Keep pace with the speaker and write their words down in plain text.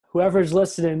whoever's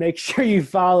listening, make sure you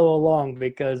follow along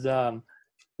because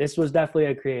this was definitely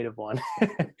a creative one.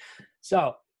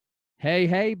 So,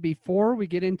 Hey, before we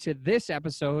get into this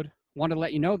episode, want to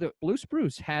let you know that Blue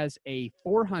Spruce has a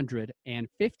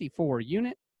 454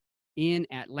 unit in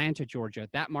Atlanta, Georgia.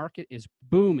 That market is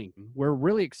booming. We're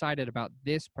really excited about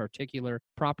this particular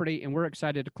property, and we're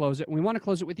excited to close it. And we want to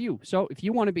close it with you. So if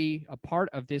you want to be a part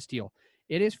of this deal,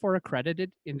 it is for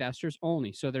accredited investors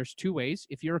only. So there's two ways.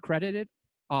 If you're accredited,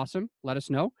 awesome, let us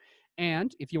know.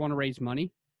 And if you want to raise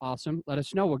money, awesome, let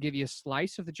us know. We'll give you a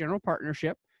slice of the general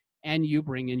partnership, and you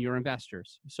bring in your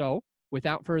investors. So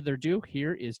without further ado,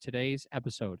 here is today's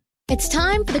episode. It's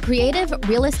time for the Creative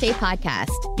Real Estate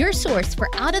Podcast, your source for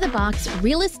out-of-the-box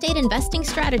real estate investing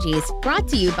strategies, brought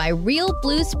to you by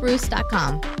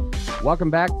realbluespruce.com. Welcome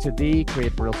back to the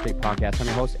Creative Real Estate Podcast. I'm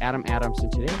your host, Adam Adams,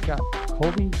 and today I've got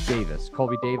Colby Davis.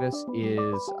 Colby Davis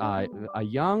is a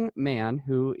young man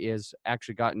who is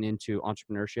actually gotten into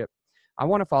entrepreneurship. I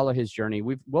want to follow his journey.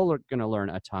 We're going to learn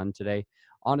a ton today.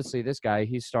 Honestly, this guy,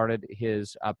 he started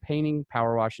his painting,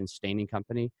 power wash, and staining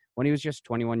company when he was just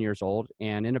 21 years old.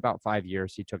 And in about 5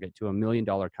 years, he took it to $1 million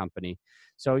company.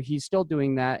 So he's still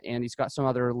doing that. And he's got some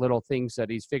other little things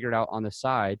that he's figured out on the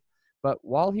side. But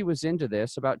while he was into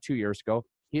this about 2 years ago,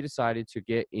 he decided to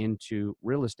get into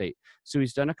real estate. So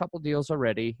he's done a couple deals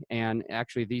already. And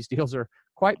actually, these deals are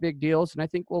quite big deals. And I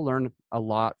think we'll learn a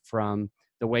lot from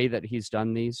the way that he's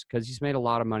done these, because he's made a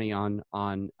lot of money on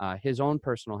his own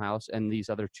personal house and these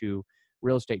other two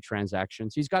real estate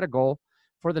transactions. He's got a goal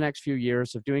for the next few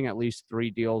years of doing at least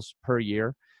 3 deals per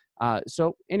year.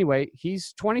 So anyway,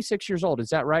 he's 26 years old. Is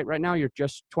that right? Right now, you're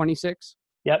just 26?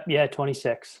 Yep. Yeah,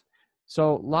 26.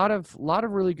 So a lot of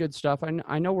really good stuff.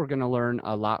 I know we're going to learn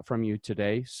a lot from you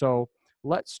today. So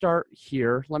let's start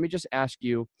here. Let me just ask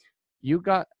you, you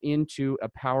got into a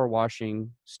power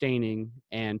washing, staining,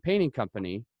 and painting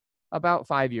company about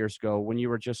 5 years ago when you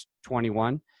were just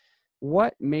 21.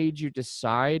 What made you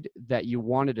decide that you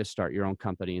wanted to start your own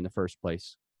company in the first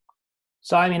place?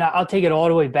 So, I mean, I'll take it all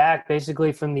the way back.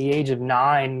 Basically, from the age of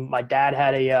 9, my dad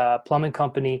had a plumbing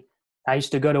company. I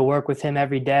used to go to work with him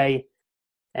every day,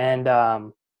 and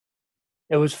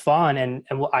it was fun. And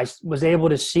I was able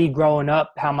to see growing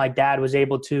up how my dad was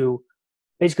able to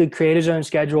basically create his own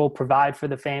schedule, provide for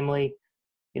the family,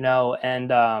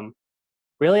 and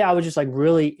really I was just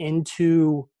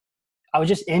into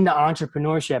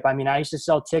entrepreneurship. I mean, I used to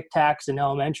sell Tic Tacs in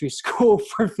elementary school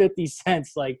for 50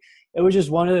 cents. Like, it was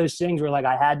just one of those things where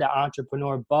I had the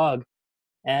entrepreneur bug,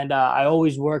 and I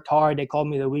always worked hard. They called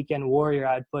me the weekend warrior.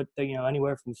 I'd put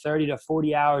anywhere from 30 to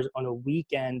 40 hours on a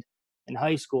weekend in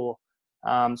high school.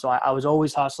 So I was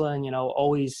always hustling,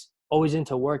 always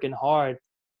into working hard.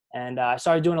 And I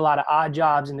started doing a lot of odd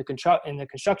jobs in the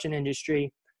construction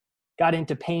industry, got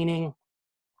into painting,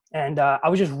 and I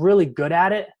was just really good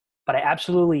at it, but I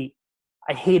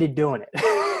hated doing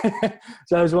it.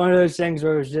 So it was one of those things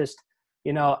where it was just,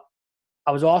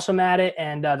 I was awesome at it.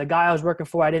 And the guy I was working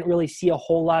for, I didn't really see a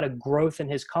whole lot of growth in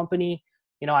his company.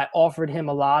 I offered him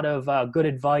a lot of good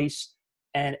advice.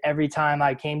 And every time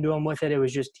I came to him with it, it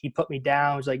was just, he put me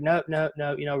down. It was like, no,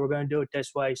 we're going to do it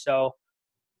this way. So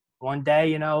one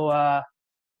day, I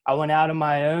went out on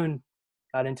my own,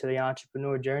 got into the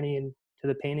entrepreneur journey and to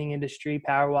the painting industry,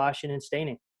 power washing and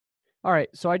staining. All right.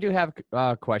 So I do have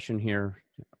a question here.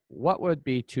 What would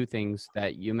be 2 things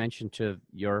that you mentioned to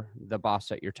the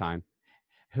boss at your time,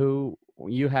 who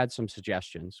you had some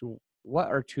suggestions? What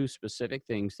are 2 specific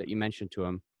things that you mentioned to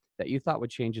him that you thought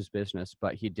would change his business,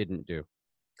 but he didn't do?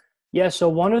 Yeah. So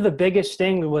one of the biggest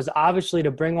things was obviously to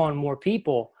bring on more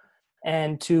people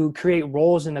and to create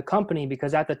roles in the company,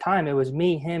 because at the time it was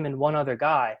me, him, and one other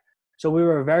guy. So we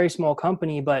were a very small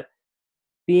company, but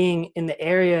being in the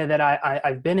area that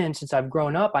I've been in since I've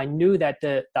grown up, I knew that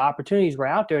the opportunities were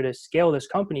out there to scale this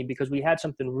company because we had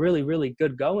something really, really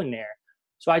good going there.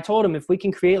 So I told him if we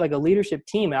can create a leadership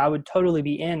team, I would totally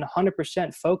be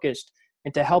 100% focused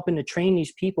into helping to train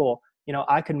these people.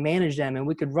 I could manage them and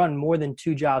we could run more than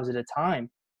 2 jobs at a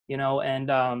time, and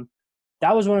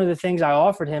that was one of the things I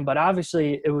offered him, but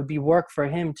obviously it would be work for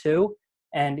him too.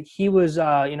 And he was,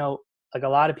 like a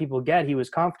lot of people he was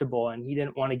comfortable and he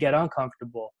didn't want to get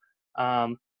uncomfortable.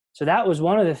 So that was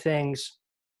one of the things.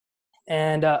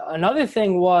 And another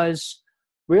thing was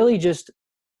really just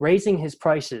raising his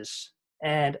prices.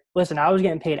 And listen, I was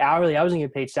getting paid hourly. I wasn't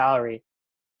getting paid salary.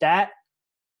 That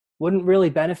wouldn't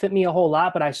really benefit me a whole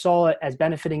lot, but I saw it as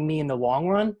benefiting me in the long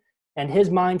run. And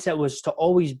his mindset was to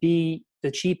always be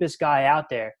the cheapest guy out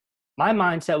there. My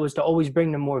mindset was to always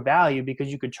bring them more value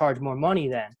because you could charge more money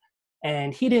then.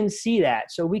 And he didn't see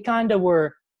that. So we kind of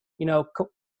were,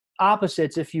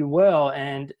 opposites, if you will.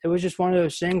 And it was just one of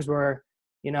those things where,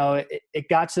 you know, it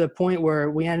got to the point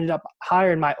where we ended up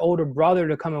hiring my older brother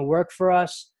to come and work for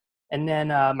us. And then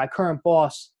my current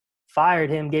boss fired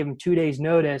him, gave him 2 days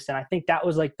notice. And I think that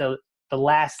was like the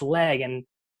last leg. And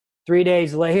 3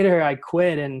 days later I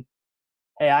quit, and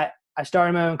hey, I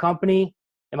started my own company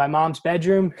in my mom's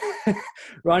bedroom,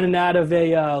 running out of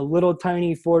a little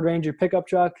tiny Ford Ranger pickup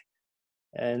truck.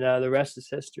 And the rest is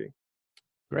history.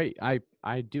 Great.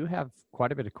 I do have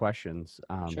quite a bit of questions.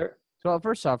 Sure. So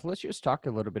first off, let's just talk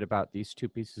a little bit about these two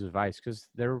pieces of advice, because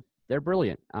they're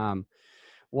brilliant.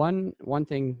 One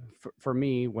thing for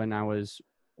me, when I was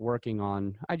working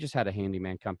on, I just had a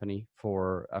handyman company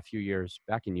for a few years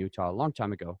back in Utah, a long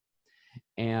time ago.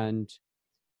 And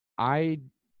I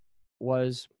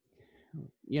was,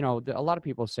 you know, a lot of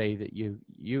people say that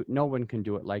no one can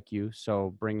do it like you.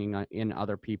 So bringing in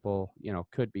other people, you know,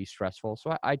 could be stressful.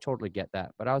 So I totally get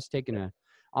that. But I was taking an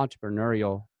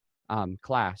entrepreneurial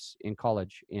class in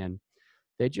college, and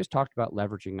they just talked about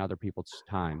leveraging other people's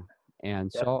time.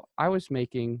 And so I was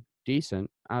making decent.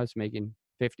 I was making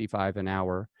 $55 an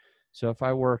hour. So if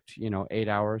I worked, you know, 8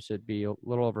 hours, it'd be a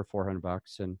little over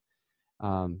 $400.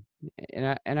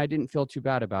 And I didn't feel too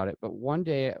bad about it. But one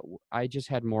day I just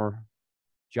had more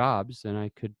jobs than I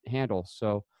could handle.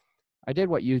 So I did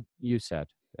what you said,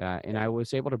 and I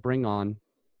was able to bring on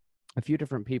a few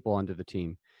different people onto the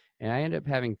team, and I ended up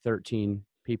having 13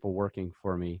 people working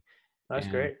for me. That's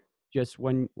great. Just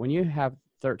when you have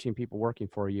 13 people working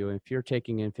for you, if you're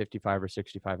taking in 55 or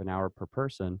 65 an hour per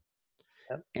person,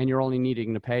 and you're only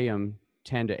needing to pay them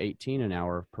 10 to 18 an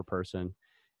hour per person,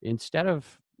 instead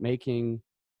of making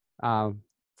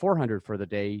 $400 for the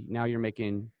day, now you're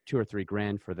making $2 or $3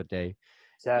 grand for the day.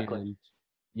 Exactly. And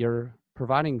you're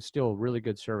providing still really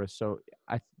good service. So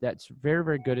that's very,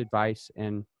 very good advice.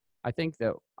 And I think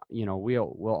that, you know,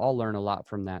 we'll all learn a lot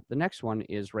from that. The next one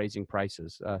is raising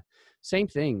prices. Same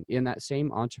thing in that same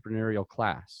entrepreneurial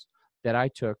class that I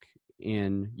took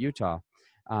in Utah.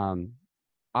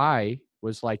 I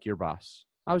was like your boss.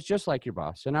 I was just like your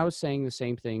boss. And I was saying the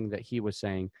same thing that he was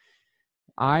saying.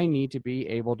 I need to be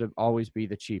able to always be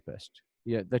the cheapest.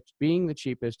 Yeah, being the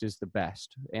cheapest is the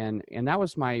best. And that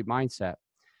was my mindset.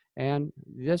 And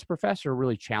this professor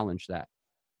really challenged that.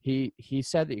 He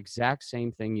said the exact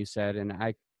same thing you said,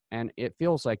 and it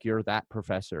feels like you're that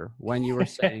professor when you were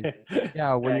saying,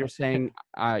 you're saying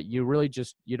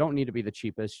you don't need to be the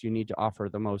cheapest, you need to offer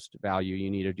the most value,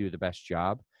 you need to do the best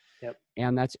job. Yep.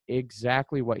 And that's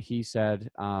exactly what he said.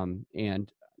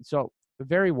 And so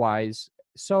very wise.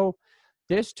 So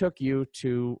this took you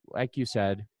to, like you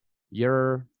said,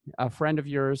 a friend of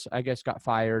yours, I guess, got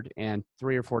fired, and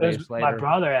 3 or 4 days later, my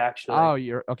brother, actually. Oh,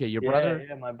 your brother.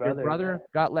 Yeah, my brother. Your brother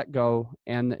got let go,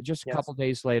 and just a couple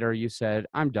days later, you said,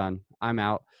 "I'm done. I'm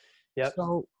out." Yep.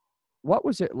 So, what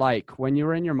was it like when you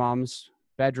were in your mom's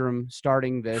bedroom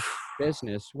starting this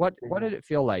business? What did it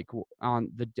feel like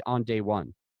on day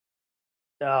one?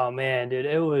 Oh man, dude,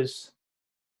 it was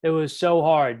so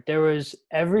hard. There was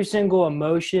every single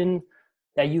emotion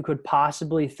that you could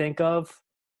possibly think of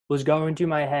was going through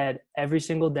my head every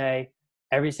single day,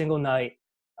 every single night.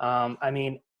 I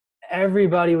mean,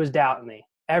 everybody was doubting me.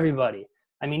 Everybody.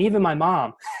 I mean, even my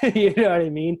mom. You know what I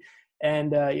mean?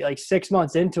 And like 6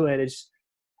 months into it,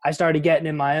 I started getting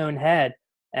in my own head.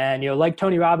 And, you know, like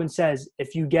Tony Robbins says,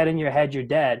 if you get in your head, you're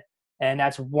dead. And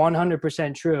that's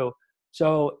 100% true.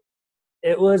 So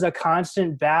it was a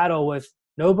constant battle with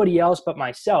nobody else but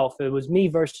myself. It was me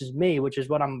versus me, which is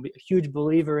what I'm a huge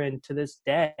believer in to this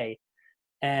day.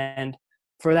 And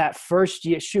for that first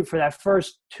year, for that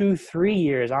first 2-3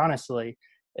 years, honestly,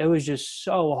 it was just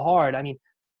so hard. I mean,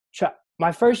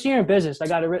 my first year in business, I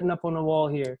got it written up on the wall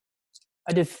here.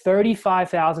 I did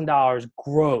 $35,000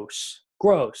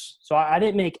 gross. So I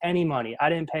didn't make any money. I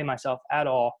didn't pay myself at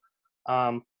all.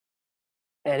 And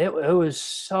it was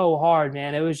so hard,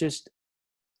 man. It was just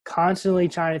constantly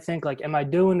trying to think, like, am I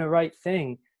doing the right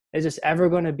thing? Is this ever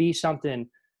going to be something,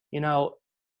 you know?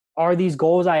 Are these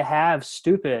goals I have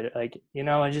stupid? Like, you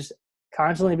know, and just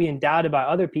constantly being doubted by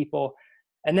other people.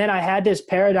 And then I had this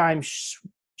paradigm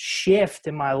shift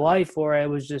in my life where I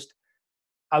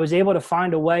was able to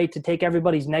find a way to take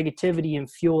everybody's negativity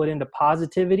and fuel it into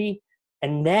positivity,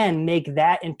 and then make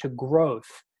that into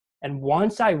growth. And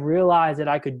once I realized that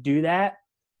I could do that,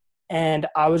 and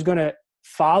I was going to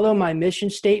follow my mission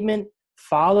statement,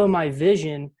 follow my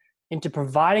vision into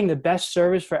providing the best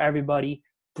service for everybody,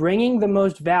 bringing the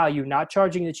most value, not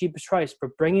charging the cheapest price, but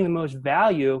bringing the most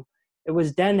value, it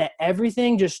was then that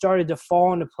everything just started to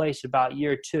fall into place about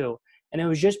year 2. And it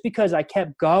was just because I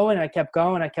kept going.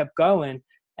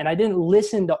 And I didn't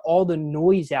listen to all the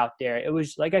noise out there. It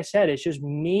was, like I said, it's just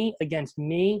me against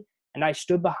me. And I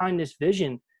stood behind this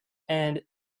vision. And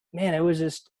man, it was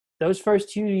just those first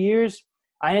 2 years,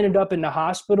 I ended up in the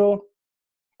hospital.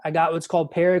 I got what's called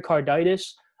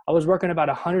pericarditis. I was working about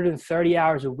 130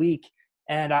 hours a week,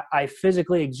 and I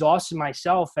physically exhausted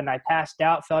myself, and I passed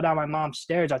out, fell down my mom's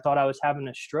stairs. I thought I was having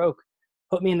a stroke.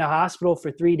 Put me in the hospital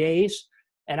for 3 days,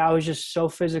 and I was just so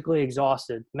physically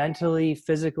exhausted, mentally,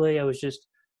 physically. I was just,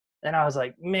 and I was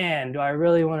like, man, do I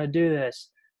really want to do this?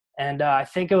 And I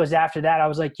think it was after that, I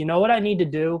was like, you know what I need to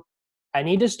do? I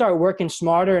need to start working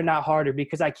smarter and not harder,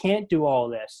 because I can't do all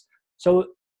this. So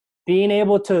being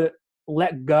able to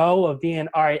let go of being,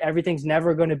 all right, everything's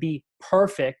never going to be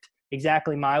perfect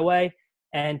exactly my way,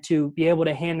 and to be able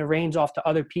to hand the reins off to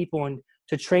other people and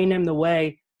to train them the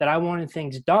way that I wanted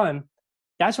things done.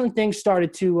 That's when things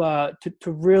started to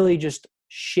really just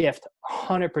shift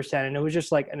 100%. And it was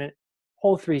just like a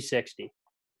whole 360.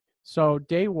 So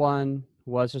day one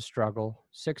was a struggle.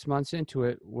 6 months into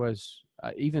it was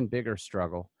even bigger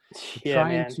struggle.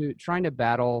 Yeah, trying to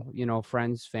battle,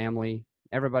 friends, family,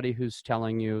 everybody who's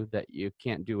telling you that you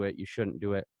can't do it, you shouldn't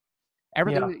do it.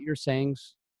 Everything that you're saying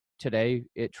today,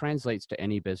 it translates to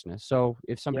any business. So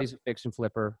if somebody's a fix and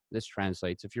flipper, this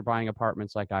translates. If you're buying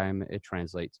apartments like I am, it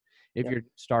translates. If you're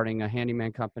starting a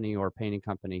handyman company or a painting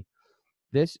company,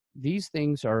 these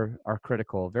things are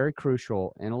critical, very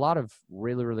crucial, and a lot of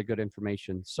really, really good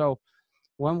information. So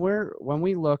when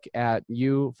we look at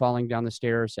you falling down the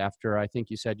stairs after, I think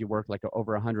you said you worked like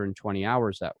over 120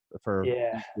 hours for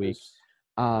each week,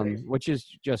 which is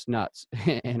just nuts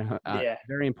and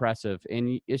very impressive.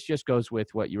 And it just goes with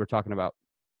what you were talking about.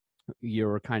 You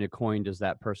were kind of coined as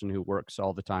that person who works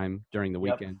all the time during the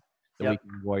weekend, the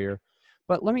weekend warrior.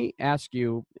 But let me ask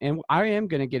you, and I am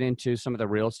going to get into some of the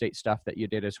real estate stuff that you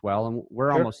did as well. And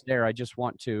we're almost there. I just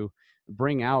want to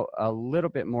bring out a little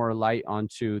bit more light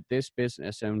onto this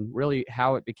business and really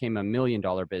how it became $1 million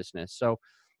business. So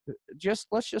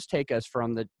let's just take us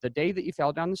from the day that you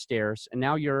fell down the stairs, and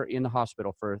now you're in the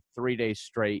hospital for 3 days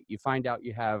straight. You find out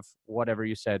you have whatever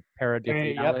you said,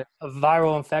 pericarditis. A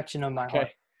viral infection of my heart.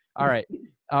 All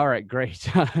right, great.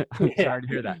 I'm sorry to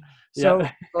hear that. So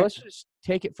let's just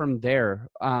take it from there.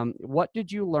 What did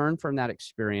you learn from that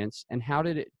experience, and how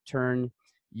did it turn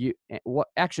you?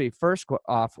 First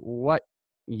off, what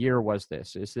year was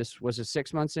this? Was it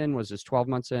 6 months in? Was this 12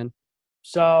 months in?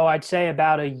 So I'd say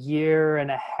about 1.5 years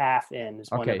in is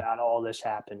when about all this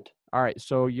happened. All right.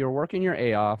 So you're working your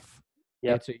A off.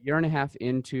 Yep. It's 1.5 years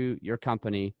into your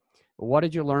company. What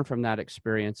did you learn from that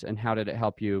experience, and how did it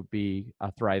help you be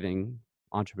a thriving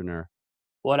entrepreneur?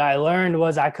 What I learned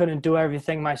was I couldn't do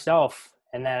everything myself,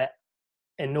 and that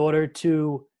in order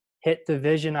to hit the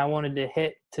vision I wanted to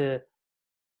hit, to,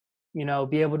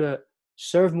 be able to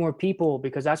serve more people,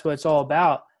 because that's what it's all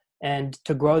about, and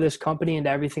to grow this company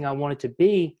into everything I want it to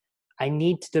be, I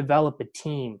need to develop a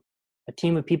team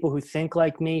of people who think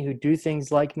like me, who do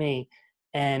things like me,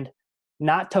 and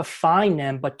not to find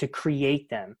them, but to create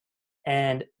them.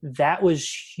 And that was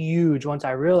huge once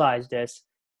I realized this.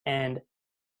 And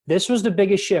this was the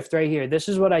biggest shift right here. This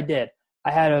is what I did.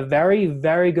 I had a very,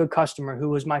 very good customer who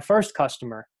was my first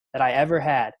customer that I ever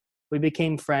had. We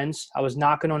became friends. I was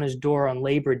knocking on his door on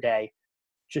Labor Day,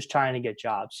 just trying to get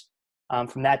jobs.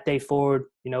 From that day forward,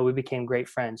 we became great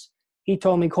friends. He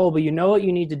told me, Colby, you know what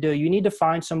you need to do? You need to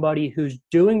find somebody who's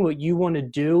doing what you want to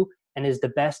do and is the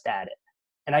best at it.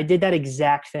 And I did that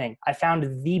exact thing. I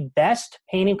found the best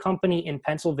painting company in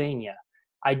Pennsylvania.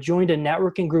 I joined a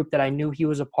networking group that I knew he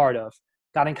was a part of,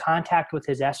 got in contact with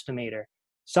his estimator.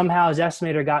 Somehow his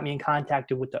estimator got me in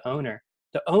contact with the owner.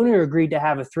 The owner agreed to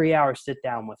have a 3-hour sit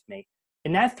down with me.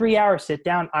 In that 3-hour sit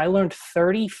down, I learned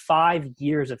 35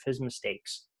 years of his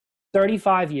mistakes.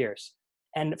 35 years.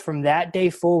 And from that day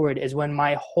forward is when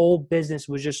my whole business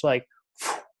was just like,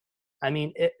 man,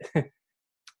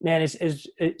 it's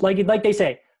like they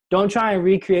say, don't try and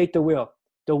recreate the wheel.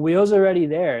 The wheel's already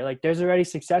there. Like, there's already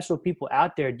successful people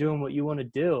out there doing what you want to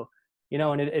do,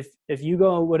 and if you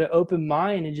go with an open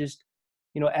mind and just,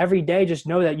 every day just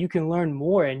know that you can learn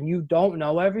more, and you don't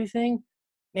know everything,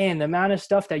 man, the amount of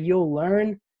stuff that you'll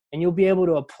learn and you'll be able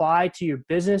to apply to your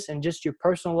business and just your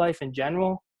personal life in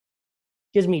general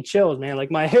gives me chills, man.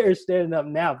 Like, my hair is standing up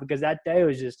now, because that day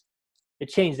was just, it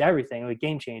changed everything. Like,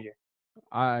 game changer.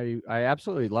 I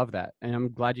absolutely love that, and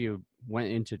I'm glad you went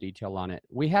into detail on it.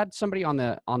 We had somebody on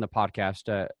the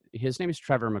podcast. His name is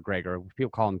Trevor McGregor. People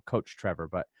call him Coach Trevor,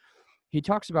 but he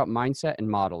talks about mindset and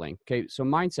modeling. Okay, so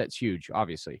mindset's huge,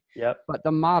 obviously. Yep. But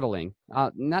the modeling,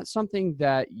 and that's something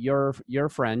that your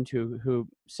friend who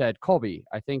said, Colby,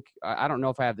 I think, I don't know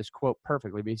if I have this quote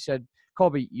perfectly, but he said,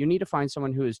 Colby, you need to find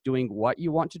someone who is doing what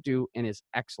you want to do and is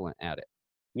excellent at it.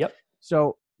 Yep.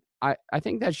 So I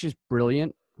think that's just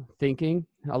brilliant thinking.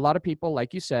 A lot of people,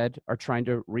 like you said, are trying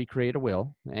to recreate a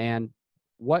will. And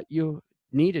what you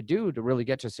need to do to really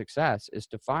get to success is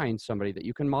to find somebody that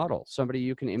you can model, somebody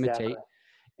you can imitate. Exactly.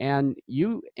 And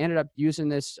you ended up using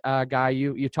this guy.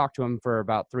 You talked to him for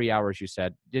about 3 hours, you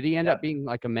said. Did he end up being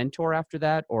like a mentor after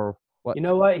that, or what? You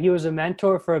know what? He was a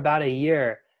mentor for about a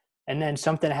year, and then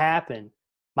something happened.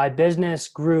 My business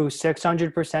grew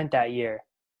 600% that year,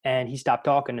 and he stopped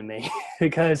talking to me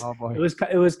because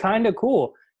it was kind of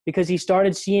cool, because he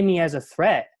started seeing me as a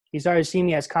threat. He started seeing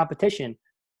me as competition,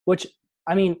 which,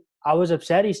 I mean, I was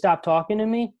upset he stopped talking to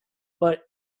me, but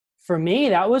for me,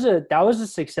 that was a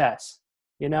success.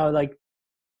 You know, like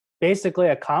basically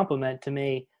a compliment to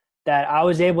me that I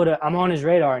was able to, I'm on his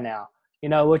radar now, you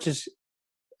know, which is,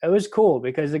 it was cool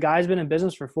because the guy's been in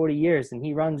business for 40 years and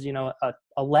he runs, you know, a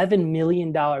 $11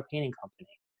 million painting company.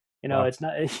 You know, It's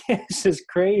not, it's just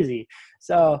crazy.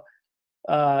 So,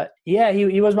 yeah,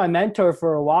 he was my mentor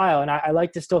for a while, and I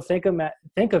like to still think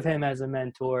of him as a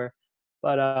mentor.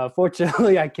 But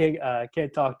fortunately, I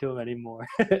can't talk to him anymore.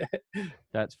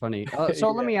 That's funny.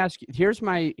 So let me ask you. Here's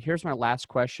my last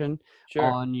question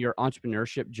on your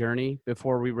entrepreneurship journey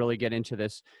before we really get into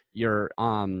this. Your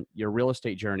real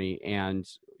estate journey, and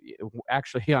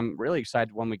actually, I'm really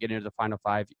excited when we get into the final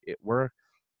five.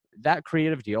 That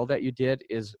creative deal that you did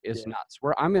is nuts.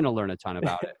 I'm going to learn a ton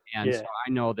about it, and so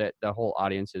I know that the whole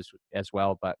audience is as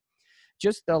well. But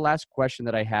just the last question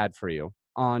that I had for you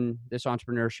on this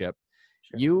entrepreneurship.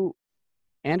 You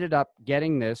ended up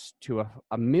getting this to a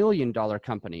 $1 million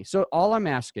company. So all I'm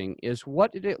asking is,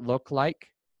 what did it look like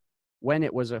when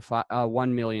it was a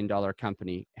 $1 million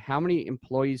company? How many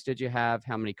employees did you have?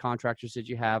 How many contractors did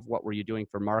you have? What were you doing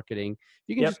for marketing?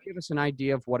 You can just give us an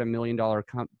idea of what $1 million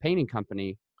painting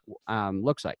company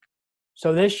looks like.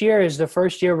 So this year is the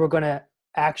first year we're going to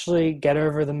actually get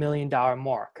over the $1 million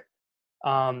mark.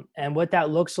 And what that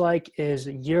looks like is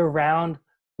year round,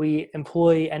 we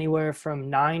employ anywhere from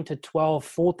 9 to 12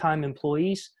 full-time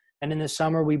employees. And in the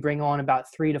summer, we bring on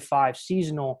about 3 to 5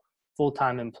 seasonal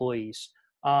full-time employees.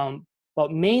 But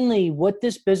mainly what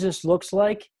this business looks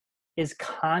like is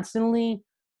constantly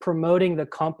promoting the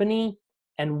company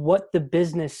and what the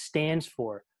business stands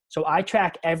for. So I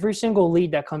track every single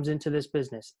lead that comes into this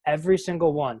business, every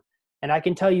single one. And I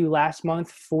can tell you last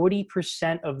month,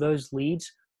 40% of those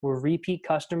leads were repeat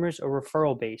customers or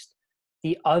referral based.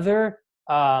 The other,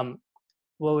 50%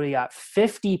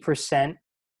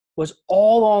 was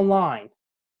all online.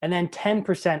 And then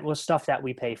 10% was stuff that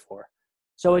we pay for.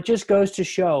 So it just goes to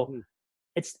show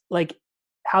it's like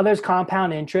how there's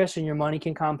compound interest and your money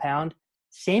can compound.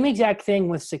 Same exact thing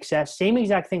with success, same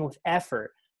exact thing with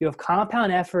effort. You have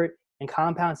compound effort and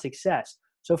compound success.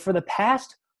 So for the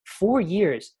past 4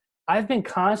 years, I've been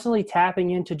constantly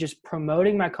tapping into just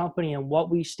promoting my company and what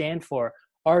we stand for,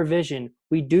 our vision.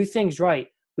 We do things right.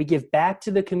 We give back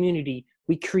to the community.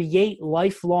 We create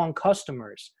lifelong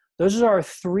customers. Those are our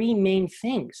 3 main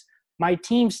things. My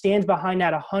team stands behind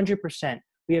that 100%.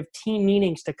 We have team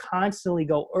meetings to constantly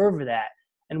go over that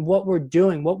and what we're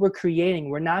doing, what we're creating.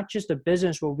 We're not just a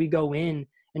business where we go in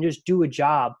and just do a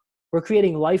job. We're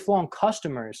creating lifelong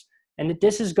customers, and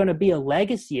this is going to be a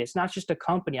legacy. It's not just a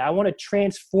company. I want to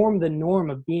transform the norm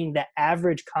of being the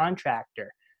average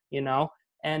contractor, you know,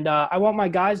 and I want my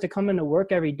guys to come into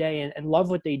work every day and love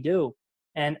what they do.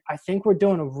 And I think we're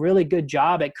doing a really good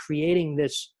job at creating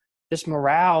this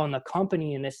morale in the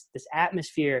company and this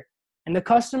atmosphere, and the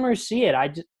customers see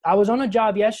it. I was on a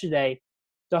job yesterday.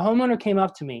 The homeowner came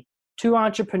up to me, 2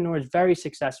 entrepreneurs, very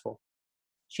successful.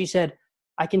 She said,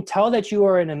 I can tell that you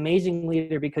are an amazing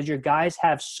leader because your guys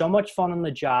have so much fun on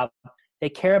the job. They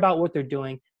care about what they're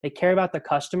doing. They care about the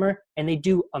customer, and they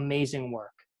do amazing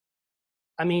work.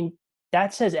 I mean,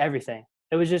 that says everything.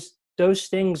 It was just those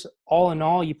things all in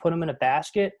all, you put them in a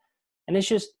basket, and it's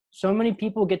just so many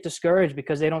people get discouraged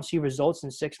because they don't see results in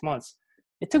 6 months.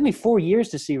 It took me 4 years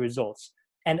to see results,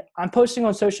 and I'm posting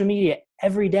on social media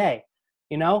every day.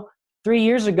 You know, 3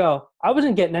 years ago, I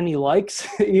wasn't getting any likes,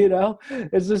 you know,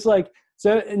 it's just like,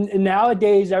 so and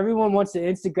nowadays everyone wants the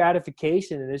instant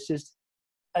gratification. And it's just,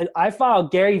 I follow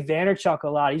Gary Vaynerchuk a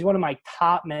lot. He's one of my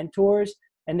top mentors.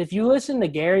 And if you listen to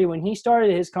Gary, when he started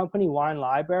his company, Wine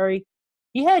Library,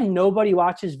 he had nobody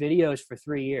watch his videos for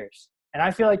 3 years. And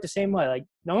I feel like the same way, like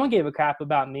no one gave a crap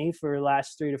about me for the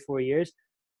last 3 to 4 years.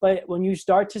 But when you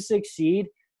start to succeed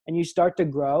and you start to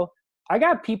grow, I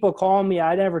got people calling me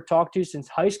I never talked to since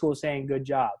high school saying good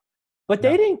job. But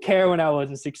they didn't care when I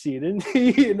wasn't succeeding.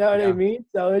 You know what I mean?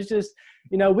 So it's just,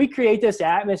 you know, we create this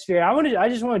atmosphere. I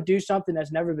just want to do something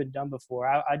that's never been done before.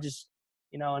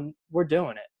 and we're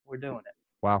doing it. We're doing it.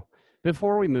 Wow.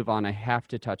 Before we move on, I have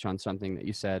to touch on something that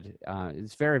you said.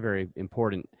 It's very, very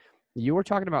important. You were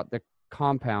talking about the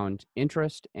compound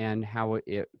interest and how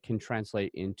it can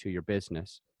translate into your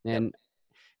business. And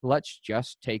let's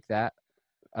just take that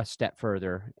a step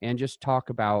further and just talk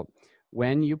about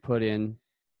when you put in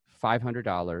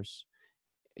 $500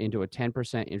 into a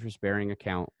 10% interest bearing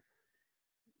account,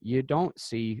 you don't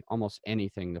see almost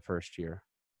anything the first year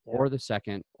or the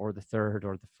second or the third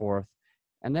or the fourth.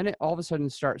 And then it all of a sudden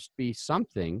starts to be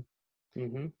something.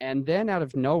 Mm-hmm. And then out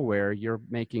of nowhere, you're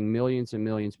making millions and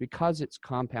millions because it's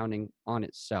compounding on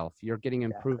itself. You're getting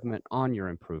improvement on your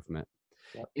improvement.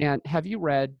 Yep. And have you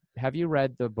read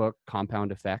the book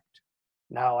Compound Effect?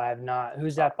 No, I have not.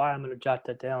 Who's that by? I'm going to jot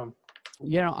that down.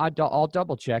 I'll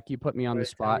double check. You put me on the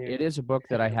spot. It is a book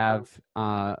that I have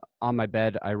on my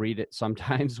bed. I read it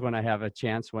sometimes when I have a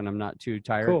chance, when I'm not too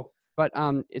tired. Cool. But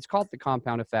it's called The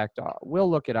Compound Effect. We'll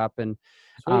look it up. And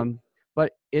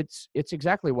but it's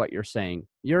exactly what you're saying.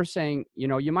 You're saying,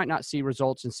 you might not see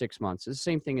results in 6 months. It's the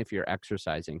same thing if you're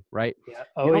exercising, right? Yeah.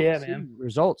 Oh, yeah, man.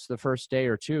 Results the first day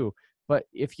or two. But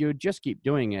if you just keep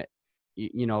doing it,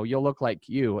 you'll look like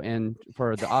you. And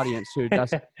for the audience who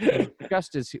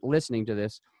just is listening to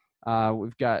this,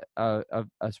 we've got a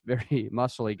very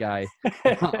muscly guy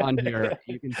on here.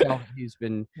 You can tell he's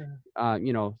been,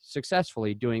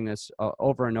 successfully doing this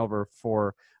over and over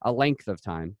for a length of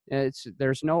time.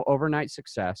 There's no overnight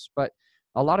success, but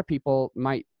a lot of people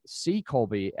might see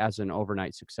Colby as an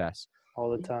overnight success. All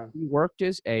the time. He worked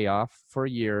his A off for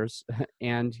years,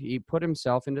 and he put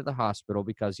himself into the hospital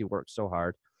because he worked so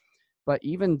hard. But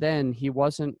even then, he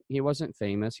wasn't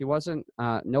famous. He wasn't.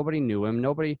 Nobody knew him.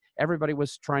 Everybody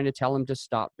was trying to tell him to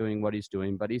stop doing what he's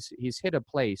doing. But he's hit a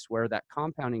place where that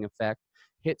compounding effect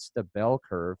hits the bell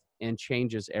curve and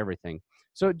changes everything.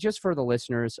 So just for the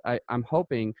listeners, I'm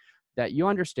hoping that you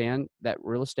understand that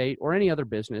real estate or any other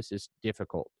business is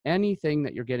difficult. Anything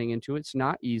that you're getting into, it's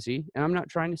not easy. And I'm not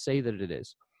trying to say that it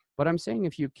is. But I'm saying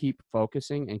if you keep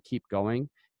focusing and keep going,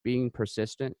 being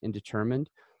persistent and determined,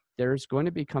 there's going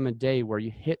to become a day where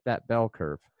you hit that bell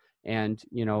curve. And,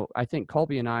 I think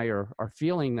Colby and I are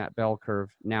feeling that bell curve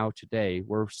now today.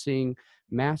 We're seeing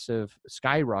massive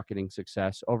skyrocketing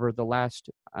success over the last,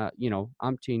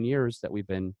 umpteen years that we've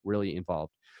been really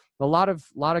involved. A lot of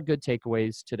good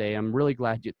takeaways today. I'm really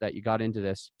glad that you got into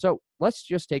this. So let's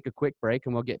just take a quick break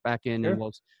and we'll get back in. Sure.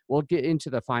 And we'll get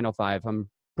into the final five. I'm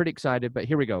pretty excited, but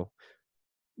here we go.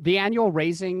 The annual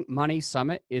Raising Money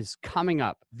Summit is coming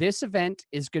up. This event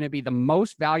is going to be the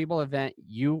most valuable event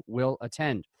you will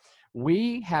attend.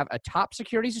 We have a top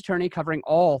securities attorney covering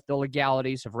all the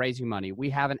legalities of raising money. We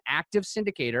have an active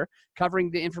syndicator covering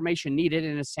the information needed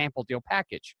in a sample deal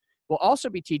package. We'll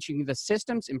also be teaching the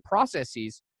systems and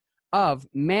processes of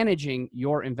managing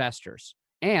your investors.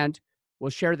 And we'll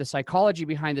share the psychology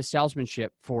behind the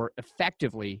salesmanship for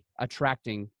effectively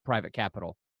attracting private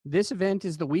capital. This event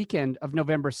is the weekend of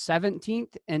November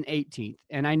 17th and 18th,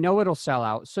 and I know it'll sell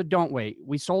out, so don't wait.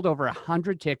 We sold over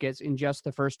 100 tickets in just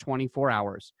the first 24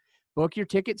 hours. Book your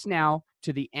tickets now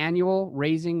to the annual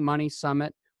Raising Money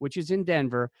Summit, which is in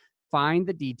Denver. Find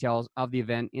the details of the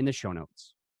event in the show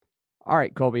notes. All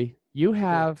right, Colby, you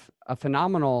have a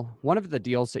phenomenal, one of the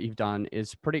deals that you've done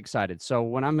is pretty excited. So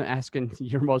when I'm asking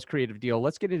your most creative deal,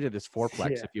 let's get into this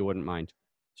fourplex, if you wouldn't mind.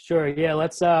 Sure. Yeah.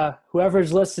 Let's,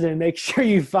 whoever's listening, make sure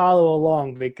you follow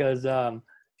along because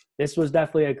this was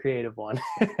definitely a creative one.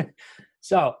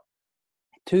 So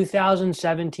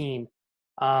 2017,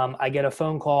 I get a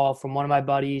phone call from one of my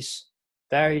buddies,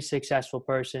 very successful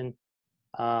person.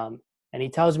 And he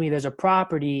tells me there's a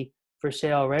property for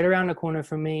sale right around the corner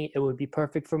from me. It would be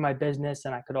perfect for my business,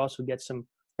 and I could also get some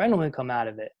rental income out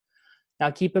of it.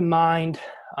 Now, keep in mind,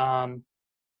 the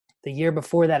year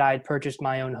before that, I had purchased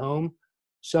my own home.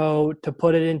 So to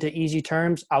put it into easy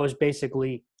terms, I was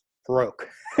basically broke.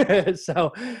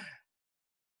 So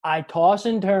I tossed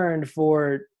and turned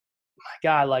for, my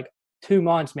God, like 2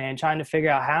 months, man, trying to figure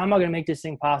out how am I going to make this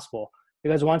thing possible?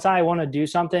 Because once I want to do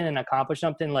something and accomplish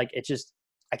something, like it's just,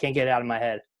 I can't get it out of my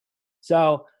head.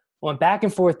 So went back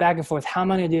and forth. How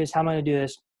am I going to do this? How am I going to do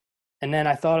this? And then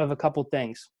I thought of a couple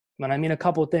things. When I mean a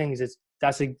couple things,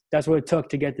 that's what it took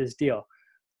to get this deal.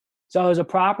 So it was a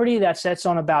property that sits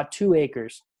on about 2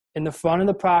 acres. In the front of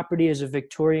the property is a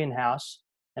Victorian house.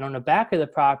 And on the back of the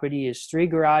property is 3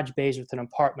 garage bays with an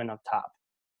apartment up top.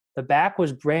 The back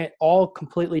was all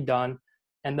completely done.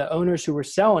 And the owners who were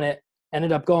selling it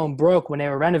ended up going broke when they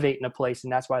were renovating the place.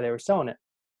 And that's why they were selling it.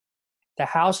 The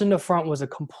house in the front was a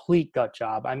complete gut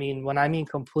job. I mean, when I mean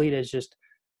complete, it's just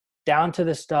down to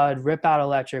the stud, rip out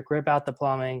electric, rip out the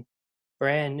plumbing,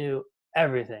 brand new,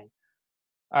 everything.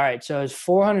 All right. So it's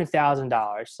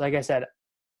 $400,000. Like I said,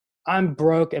 I'm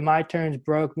broke, and my terms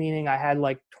broke, meaning I had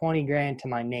like 20 grand to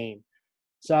my name.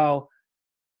 So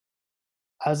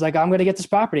I was like, I'm going to get this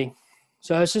property.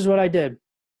 So this is what I did.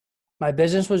 My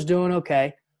business was doing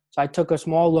okay. So I took a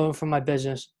small loan from my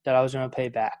business that I was going to pay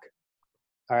back.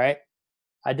 All right.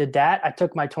 I did that. I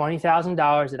took my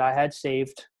 $20,000 that I had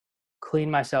saved,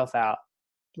 cleaned myself out.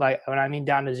 Like when I mean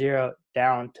down to zero.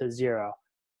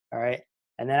 All right.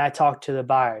 And then I talked to the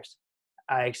buyers.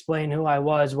 I explained who I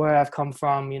was, where I've come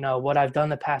from, what I've done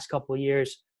the past couple of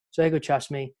years, so they could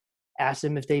trust me. Asked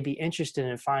them if they'd be interested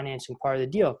in financing part of the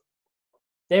deal.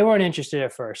 They weren't interested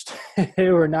at first. They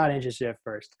were not interested at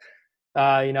first.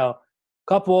 A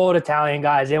couple old Italian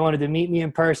guys, they wanted to meet me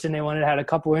in person. They wanted to have a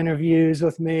couple interviews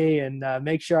with me and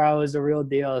make sure I was the real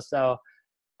deal. So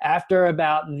after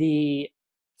about the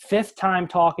 5th time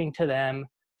talking to them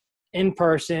in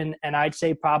person, and I'd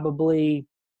say probably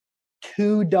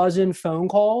 24 phone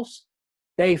calls,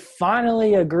 they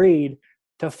finally agreed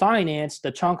to finance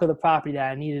the chunk of the property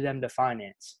that I needed them to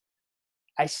finance.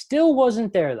 I still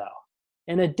wasn't there though.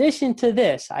 In addition to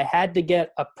this, I had to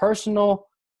get a personal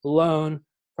loan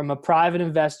from a private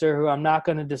investor who I'm not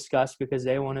going to discuss because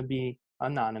they want to be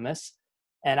anonymous,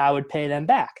 and I would pay them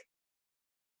back.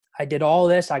 I did all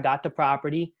this. I got the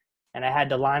property, and I had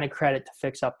the line of credit to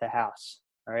fix up the house.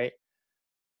 All right.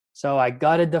 So I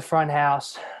gutted the front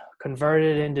house,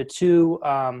 converted it into two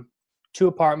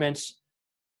apartments.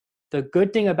 The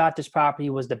good thing about this property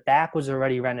was the back was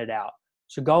already rented out.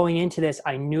 So going into this,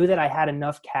 I knew that I had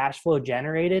enough cash flow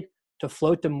generated to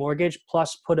float the mortgage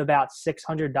plus put about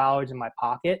 $600 in my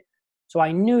pocket. So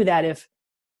I knew that if,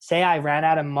 say, I ran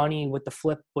out of money with the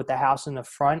flip with the house in the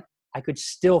front, I could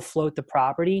still float the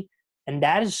property. And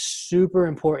that is super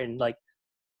important. Like,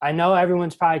 I know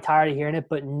everyone's probably tired of hearing it,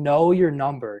 but know your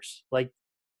numbers. Like,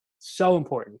 so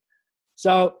important.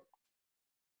 So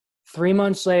 3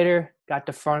 months later, got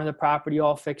the front of the property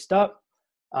all fixed up.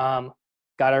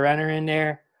 Got a renter in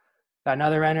there, got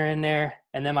another renter in there,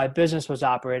 and then my business was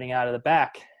operating out of the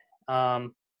back.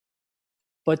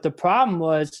 But the problem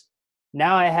was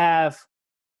now I have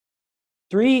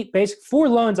 4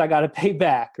 loans I got to pay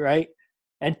back, right?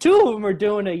 And 2 of them are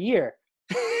due in a year,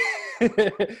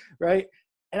 right?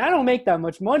 And I don't make that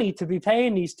much money to be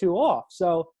paying these 2 off.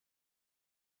 So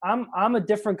I'm a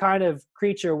different kind of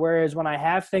creature. Whereas when I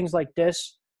have things like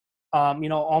this,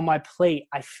 on my plate,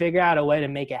 I figure out a way to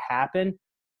make it happen.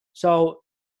 So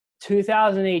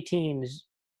 2018's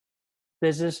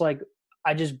business, like,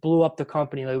 I just blew up the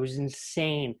company. Like, it was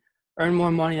insane. Earned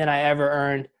more money than I ever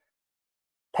earned.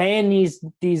 Paying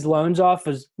these loans off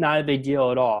was not a big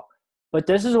deal at all. But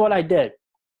this is what I did.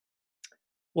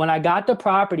 When I got the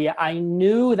property, I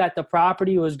knew that the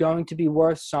property was going to be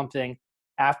worth something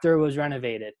after it was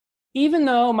renovated. Even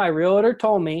though my realtor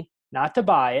told me not to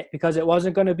buy it because it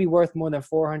wasn't going to be worth more than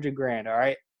 $400,000, all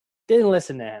right? Didn't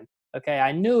listen to him, okay?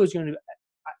 I knew it was going to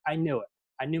 – I knew it.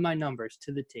 I knew my numbers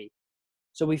to the T.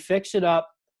 So we fixed it up,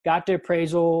 got the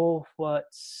appraisal,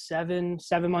 7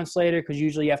 months later, because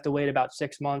usually you have to wait about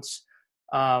 6 months.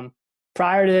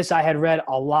 Prior to this, I had read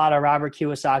a lot of Robert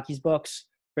Kiyosaki's books,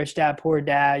 Rich Dad, Poor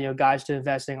Dad, Guides to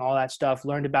Investing, all that stuff.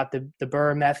 Learned about the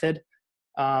Burr method.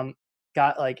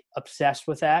 Got like obsessed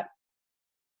with that.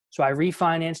 So I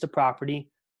refinanced the property.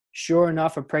 Sure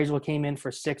enough, appraisal came in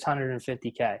for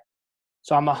 $650K.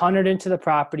 So I'm 100 into the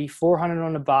property, 400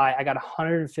 on the buy. I got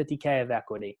 150K of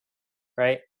equity,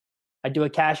 right? I do a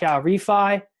cash out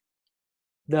refi.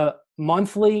 The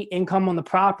monthly income on the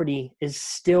property is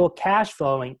still cash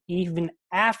flowing even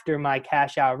after my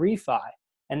cash out refi.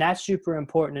 And that's super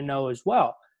important to know as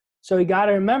well. So you got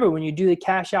to remember, when you do the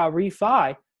cash out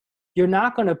refi, you're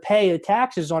not going to pay the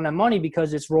taxes on that money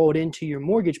because it's rolled into your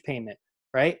mortgage payment,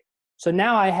 right? So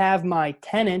now I have my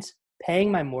tenants paying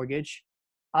my mortgage.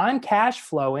 I'm cash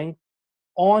flowing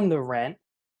on the rent.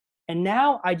 And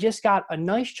now I just got a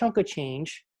nice chunk of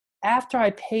change after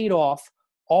I paid off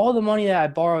all the money that I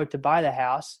borrowed to buy the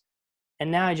house. And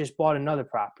now I just bought another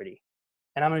property.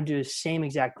 And I'm going to do the same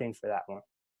exact thing for that one.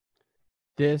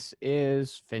 This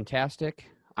is fantastic.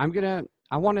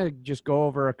 I want to just go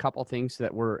over a couple things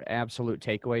that were absolute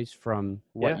takeaways from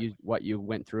what you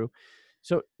went through.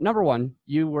 So number one,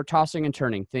 you were tossing and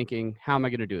turning, thinking, how am I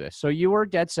going to do this? So you were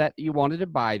dead set. You wanted to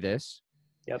buy this.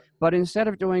 Yep. But instead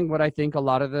of doing what I think a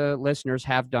lot of the listeners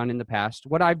have done in the past,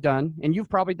 what I've done, and you've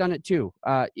probably done it too,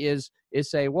 is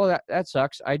say, well, that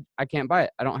sucks. I can't buy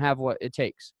it. I don't have what it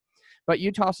takes. But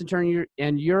you toss and turn,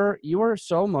 you were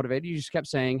so motivated. You just kept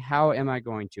saying, how am I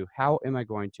going to? How am I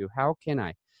going to? How can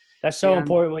I? That's so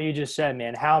important what you just said,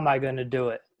 man. How am I going to do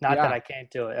it? Not that I can't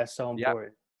do it. That's so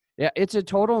important. Yeah, it's a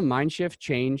total mind shift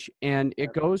change, and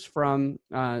it goes from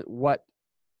what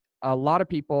a lot of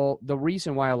people, the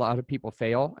reason why a lot of people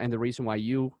fail and the reason why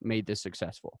you made this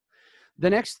successful. The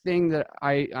next thing that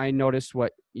I noticed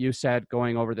what you said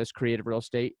going over this creative real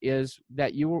estate is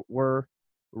that you were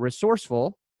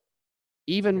resourceful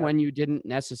even when you didn't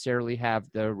necessarily have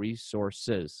the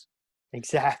resources.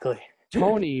 Exactly.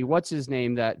 Tony, what's his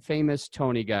name? That famous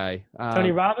Tony guy.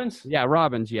 Tony Robbins? Yeah,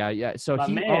 Robbins. Yeah. So My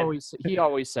he man.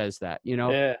 always says that, you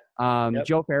know. Yeah.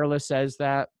 Joe Fairless says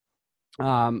that.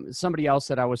 Somebody else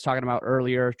that I was talking about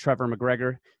earlier, Trevor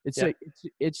McGregor.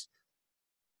 It's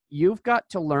you've got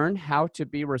to learn how to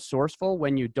be resourceful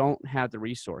when you don't have the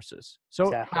resources. So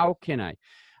Exactly. how can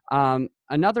I?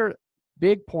 Another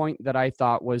big point that I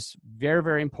thought was very,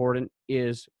 very important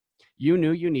is you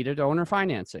knew you needed owner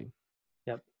financing.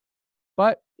 Yep.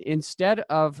 But instead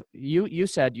of you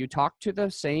said you talked to the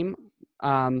same,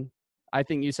 I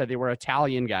think you said they were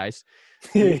Italian guys.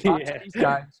 You talked to these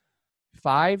guys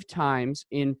 5 times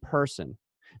in person.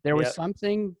 There was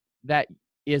something that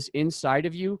is inside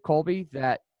of you, Colby,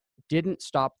 that didn't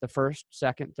stop the first,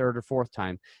 second, third, or fourth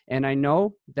time. And I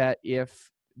know that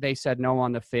if they said no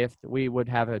on the 5th, we would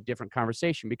have a different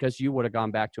conversation because you would have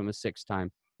gone back to him a 6th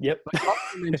time. Yep. But you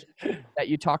also mentioned that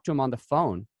you talked to him on the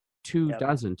phone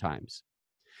 24 times.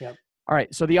 Yep. All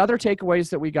right. So the other takeaways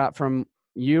that we got from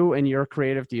you and your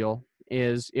creative deal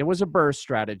is it was a burst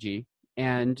strategy.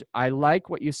 And I like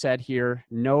what you said here,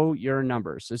 know your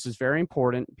numbers. This is very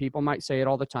important. People might say it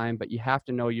all the time, but you have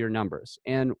to know your numbers.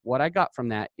 And what I got from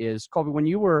that is, Colby, when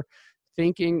you were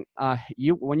thinking,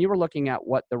 when you were looking at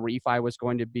what the refi was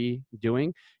going to be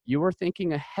doing, you were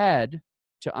thinking ahead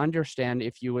to understand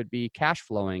if you would be cash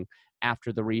flowing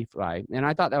after the refi. And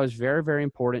I thought that was very, very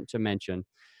important to mention.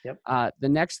 Yep. The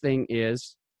next thing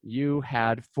is you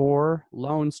had 4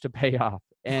 loans to pay off.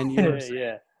 And you were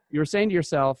saying, you were saying to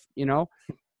yourself, you know,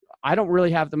 I don't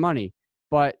really have the money,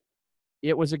 but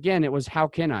it was how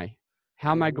can I?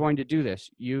 How am I going to do this?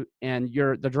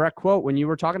 The direct quote when you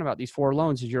were talking about these 4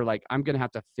 loans is you're like, I'm going to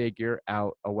have to figure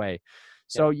out a way.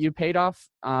 So you paid off,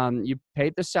 you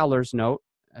paid the seller's note,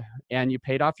 and you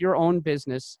paid off your own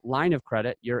business line of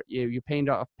credit. You paid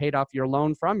off your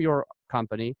loan from your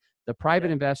company, the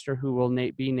private investor who will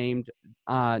be named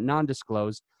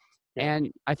non-disclosed.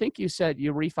 And I think you said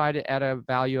you refied it at a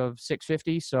value of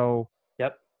 $650. So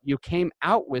you came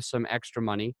out with some extra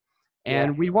money.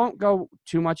 And we won't go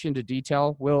too much into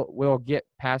detail. We'll get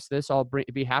past this. I'll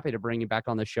be happy to bring you back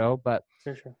on the show. But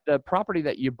the property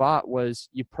that you bought was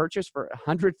you purchased for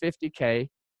 $150K.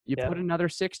 You put another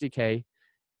 $60K,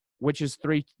 which is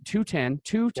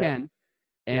 $210,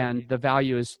 and the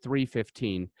value is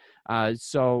 $315.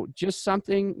 So just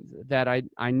something that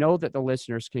I know that the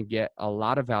listeners can get a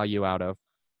lot of value out of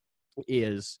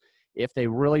is if they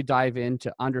really dive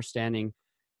into understanding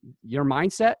your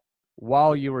mindset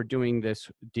while you were doing this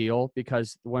deal,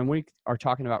 because when we are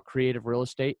talking about creative real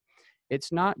estate,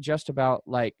 it's not just about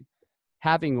like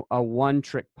having a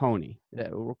one-trick pony.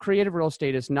 Creative real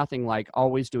estate is nothing like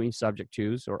always doing subject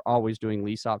tos or always doing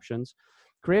lease options.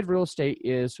 Creative real estate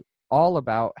is all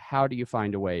about how do you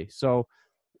find a way. So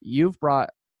you've brought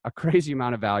a crazy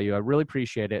amount of value. I really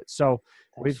appreciate it. So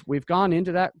we've gone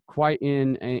into that quite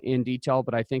in detail,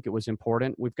 but I think it was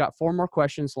important. We've got 4 more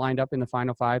questions lined up in the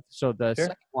final 5. So the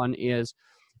second one is,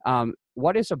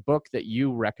 what is a book that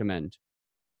you recommend?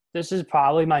 This is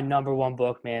probably my number 1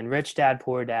 book, man. Rich Dad,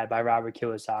 Poor Dad by Robert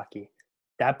Kiyosaki.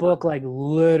 That book like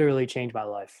literally changed my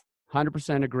life.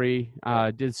 100% agree.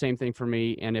 Did the same thing for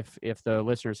me. And if the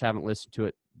listeners haven't listened to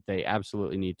it, they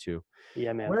absolutely need to.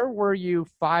 Yeah, man. Where were you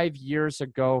 5 years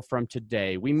ago from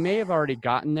today? We may have already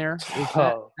gotten there.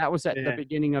 That was at the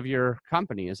beginning of your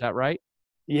company. Is that right?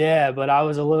 Yeah, but I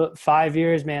was 5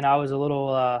 years, man. I was a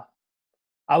little,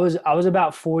 I was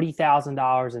about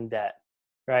 $40,000 in debt,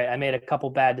 right? I made a couple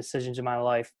bad decisions in my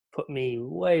life, put me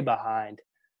way behind.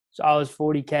 So I was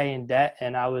 $40K in debt,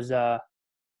 and I was,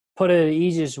 put it the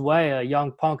easiest way, a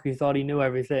young punk who thought he knew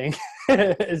everything.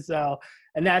 So,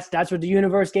 and that's what the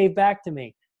universe gave back to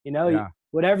me. You know,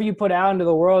 whatever you put out into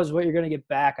the world is what you're going to get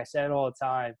back. I say it all the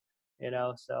time, you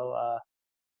know? So,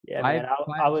 man,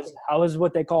 I was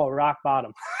what they call rock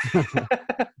bottom.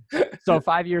 So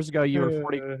 5 years ago, you were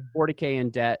 40K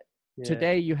in debt. Yeah.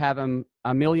 Today, you have a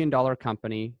 $1 million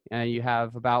company, and you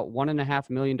have about $1.5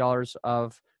 million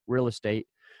of real estate.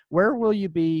 Where will you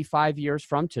be 5 years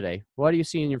from today? What do you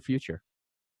see in your future?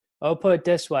 I'll put it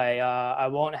this way. I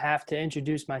won't have to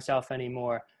introduce myself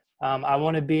anymore. I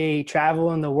want to be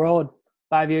traveling the world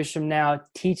 5 years from now,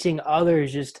 teaching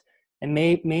others and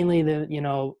mainly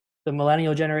the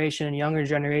millennial generation and younger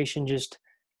generation, just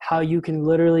how you can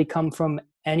literally come from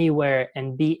anywhere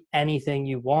and be anything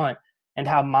you want, and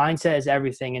how mindset is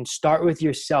everything. And start with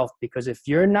yourself, because if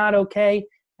you're not okay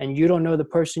and you don't know the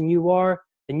person you are,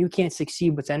 then you can't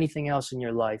succeed with anything else in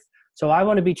your life. So I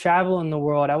want to be traveling the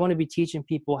world. I want to be teaching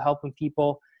people, helping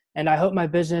people. And I hope my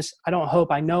business, I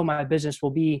know my business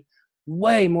will be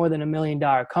way more than $1 million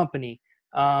company.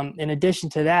 In addition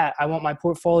to that, I want my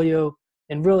portfolio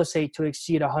in real estate to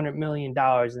exceed $100 million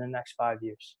in the next 5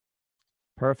 years.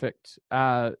 Perfect.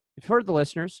 For the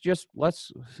listeners,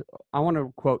 I want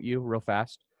to quote you real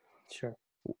fast. Sure.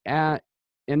 And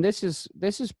this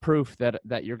is proof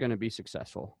that you're going to be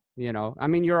successful. You know, I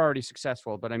mean, you're already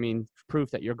successful, but I mean, proof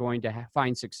that you're going to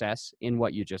find success in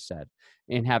what you just said,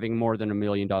 in having more than $1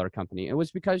 million company. It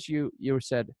was because you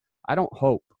said, I don't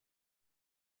hope,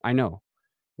 I know.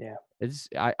 Yeah.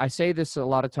 I say this a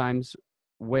lot of times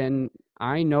when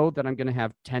I know that I'm going to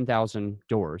have 10,000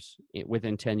 doors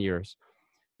within 10 years.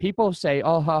 People say,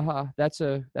 oh, that's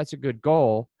a good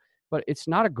goal, but it's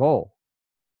not a goal.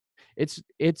 It's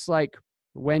like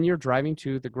when you're driving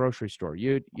to the grocery store,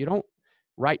 you don't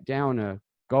write down a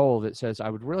goal that says, I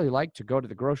would really like to go to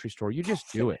the grocery store. You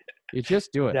just do it. You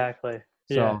just do it. Exactly.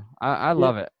 So yeah. I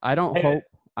love it. I don't hope,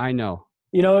 I know.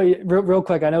 You know, real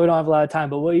quick, I know we don't have a lot of time,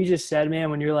 but what you just said,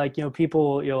 man, when you're like, you know,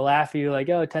 people, laugh at you like,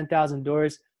 oh, 10,000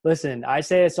 doors. Listen, I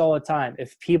say this all the time.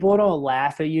 If people don't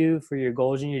laugh at you for your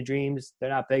goals and your dreams, they're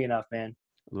not big enough, man.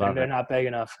 They're not big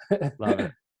enough. Love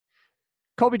it.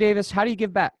 Colby Davis, how do you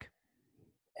give back?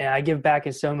 And I give back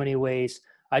in so many ways.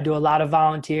 I do a lot of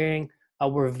volunteering.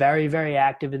 We're very, very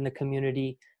active in the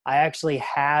community. I actually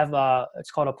have it's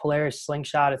called a Polaris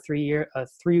Slingshot, a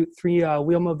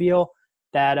three-wheel mobile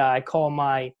that I call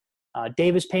my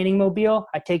Davis Painting Mobile.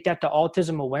 I take that to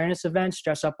autism awareness events,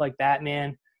 dress up like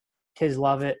Batman. Kids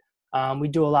love it. We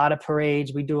do a lot of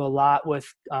parades. We do a lot with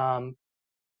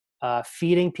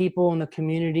feeding people in the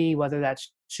community, whether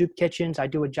that's soup kitchens. I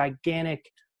do a gigantic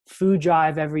food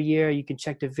drive every year. You can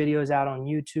check the videos out on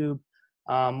YouTube.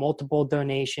 Multiple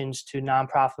donations to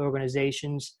nonprofit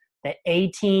organizations. The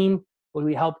A-Team, where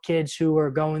we help kids who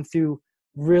are going through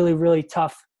really, really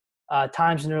tough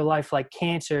times in their life like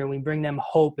cancer, and we bring them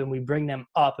hope and we bring them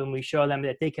up and we show them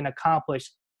that they can accomplish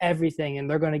everything and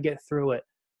they're going to get through it.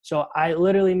 So I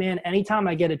literally, man, anytime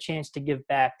I get a chance to give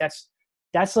back,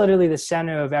 that's literally the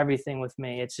center of everything with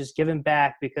me. It's just giving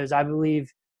back, because I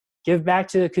believe give back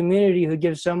to the community who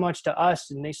gives so much to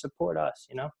us and they support us,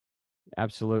 you know?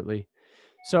 Absolutely.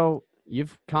 So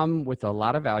you've come with a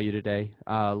lot of value today,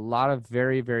 a lot of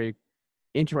very, very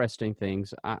interesting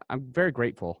things. I'm very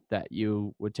grateful that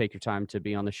you would take your time to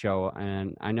be on the show.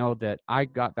 And I know that I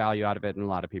got value out of it and a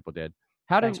lot of people did.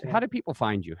 How do people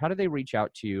find you? How do they reach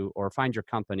out to you or find your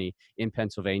company in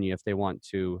Pennsylvania if they want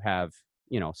to have,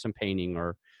 some painting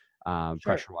or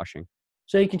pressure washing?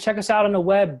 So you can check us out on the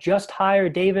web,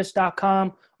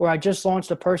 justhiredavis.com, or I just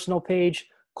launched a personal page,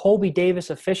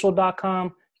 colbydavisofficial.com.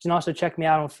 You can also check me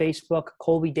out on Facebook,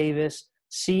 Colby Davis,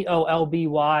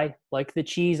 COLBY, like the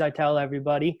cheese, I tell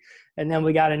everybody. And then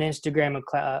we got an Instagram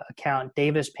account,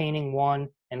 Davis Painting 1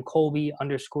 and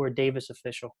Colby_Davis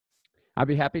Official. I'd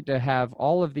be happy to have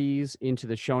all of these into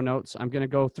the show notes. I'm going to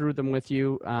go through them with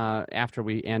you after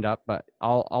we end up, but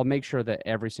I'll make sure that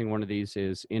every single one of these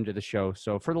is into the show.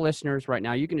 So for the listeners right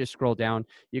now, you can just scroll down.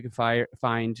 You can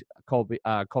find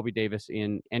Colby Davis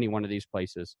in any one of these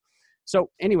places. So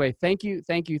anyway, thank you.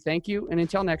 And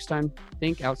until next time,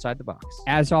 think outside the box.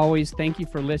 As always, thank you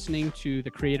for listening to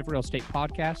the Creative Real Estate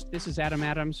Podcast. This is Adam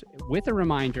Adams with a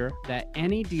reminder that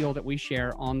any deal that we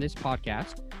share on this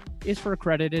podcast is for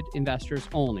accredited investors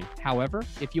only. However,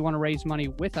 if you want to raise money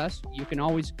with us, you can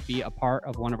always be a part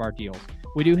of one of our deals.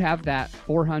 We do have that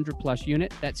 400 plus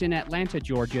unit that's in Atlanta,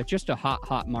 Georgia, just a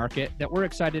hot market that we're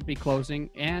excited to be closing,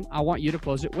 and I want you to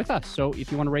close it with us. So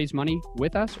if you want to raise money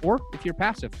with us, or if you're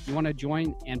passive, you want to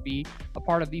join and be a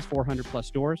part of these 400 plus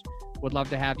stores, would love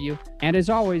to have you. And as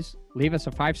always, leave us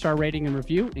a 5-star rating and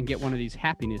review and get one of these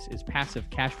Happiness is Passive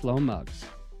cash flow mugs.